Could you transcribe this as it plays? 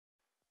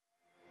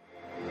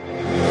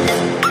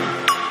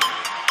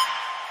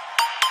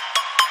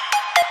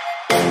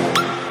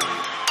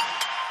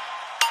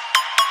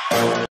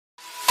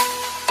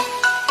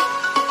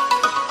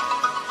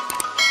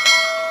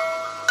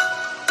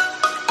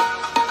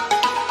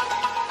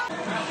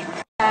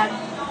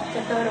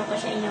ituturo ko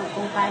sa inyo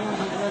kung paano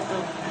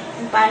magluto,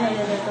 kung paano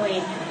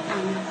lulutuin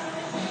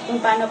kung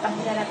paano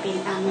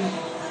pagharapin ang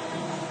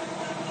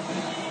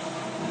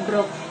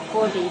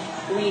broccoli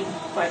with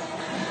pork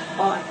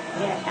o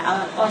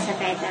sa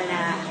title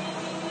na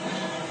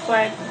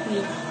pork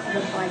with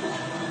broccoli.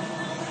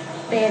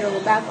 Pero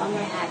bago ang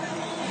lahat,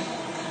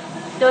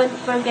 don't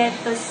forget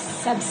to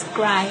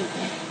subscribe.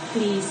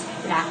 Please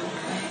like,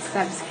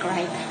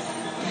 subscribe,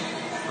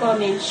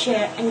 comment,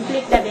 share, and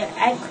click the bell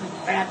icon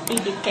para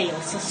updated kayo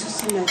sa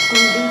susunod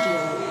kong video.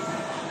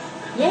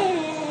 Yeah!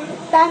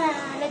 Tara!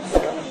 Let's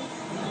go!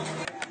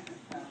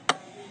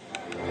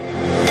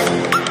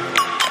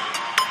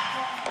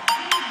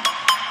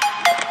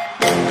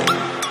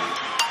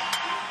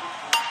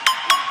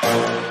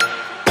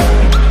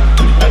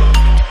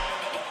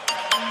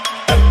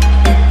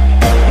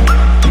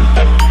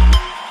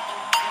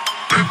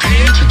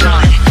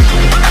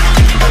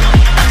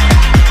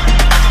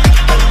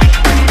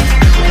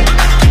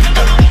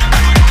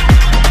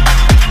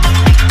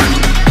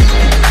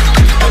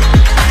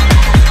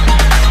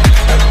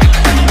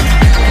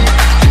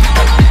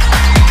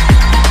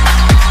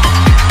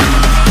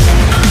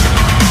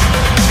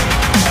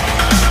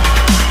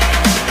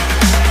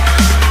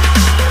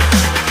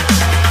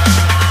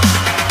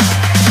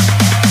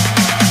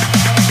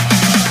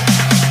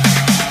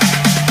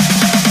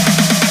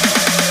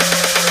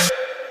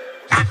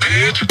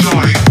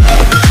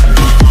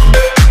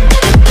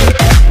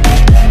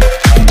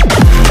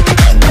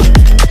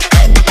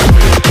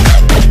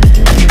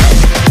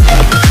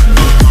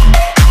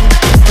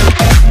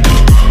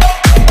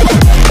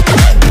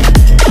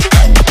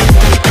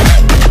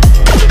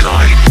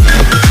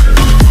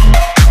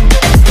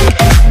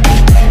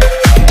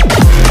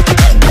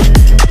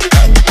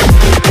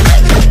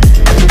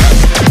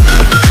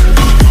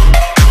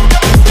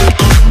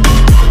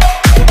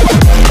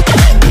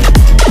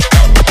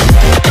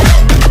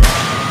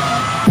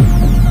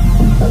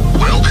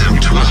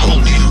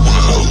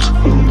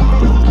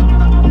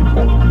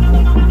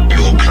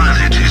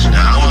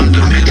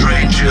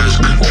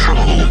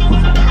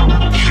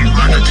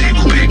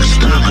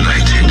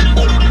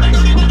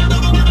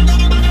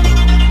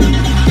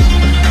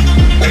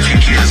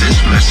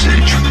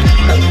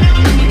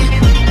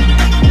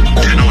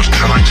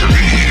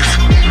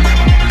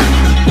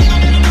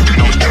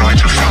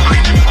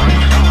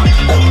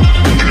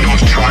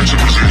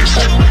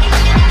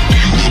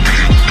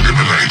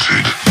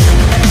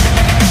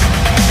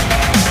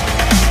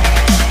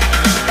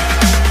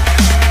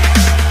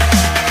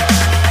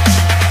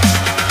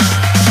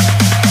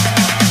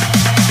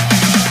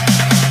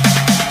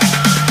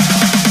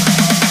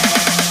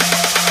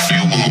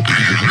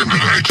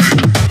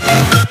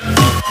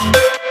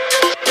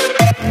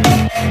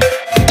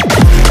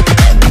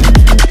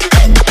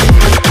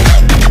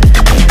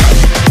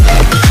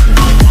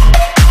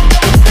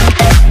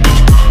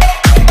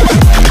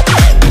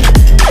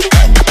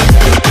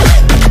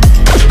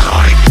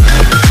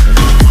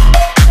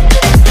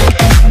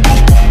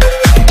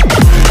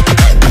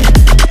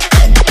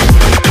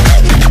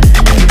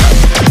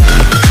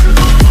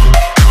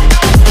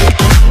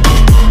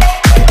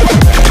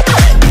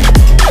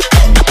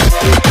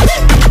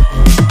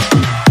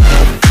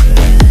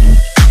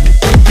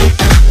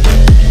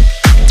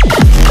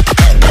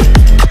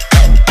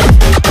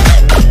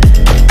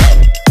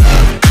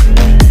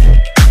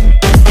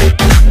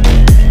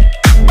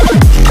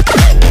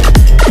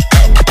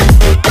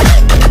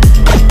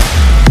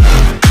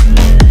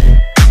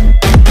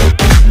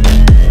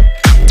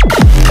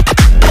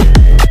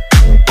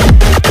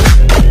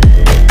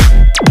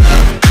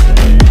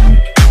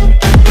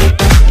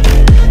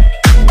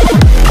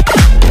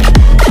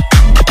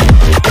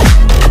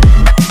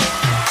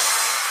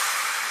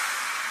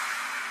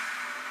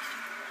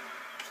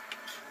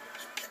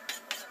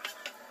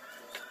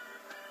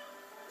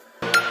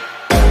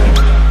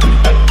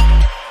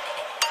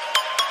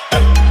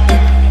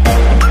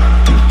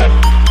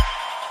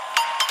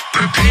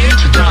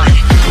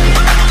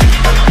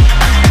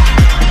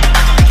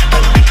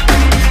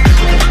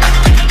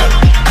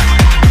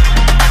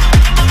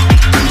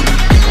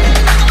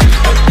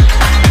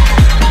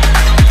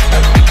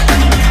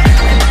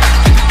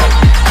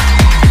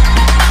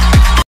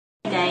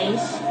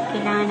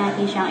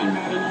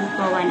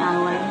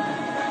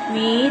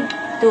 with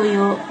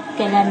tuyo,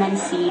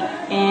 calamansi,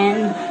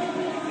 and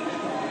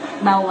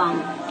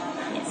bawang.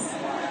 Yes.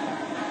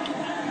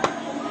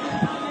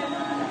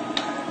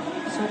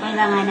 So,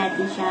 kailangan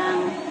natin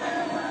siyang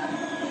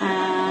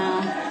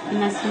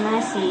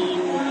masmasin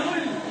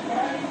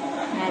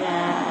para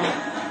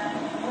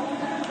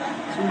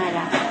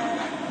sumara.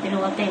 Pero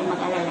huwag tayong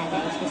mag-alala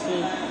guys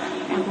kasi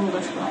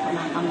naghugas ko ako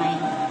ng kamay.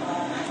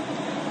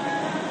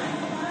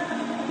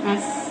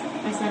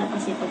 Masarap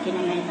kasi pag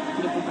kinamay,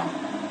 hindi po ba?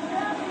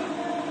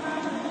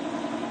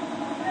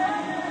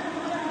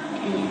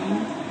 Ayan.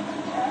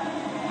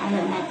 Halo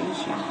natin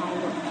siya.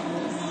 Halo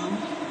lang.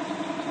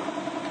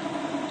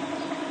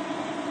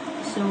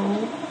 So,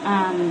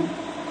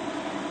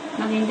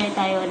 maghintay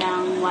tayo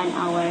ng 1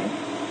 hour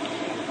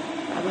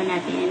bago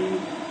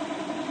natin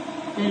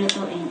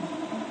lulutuin.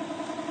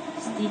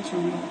 Stay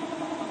tuned.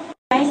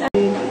 Guys,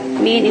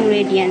 main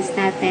ingredients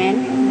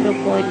natin,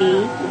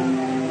 broccoli,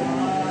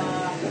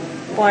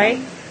 pork,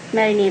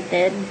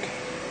 marinated,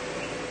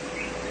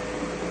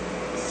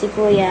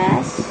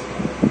 sibuyas,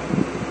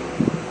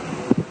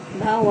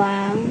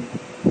 bawang,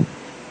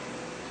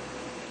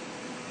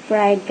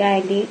 fried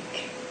garlic,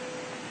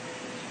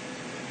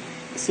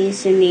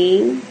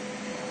 seasoning,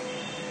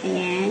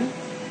 ayan,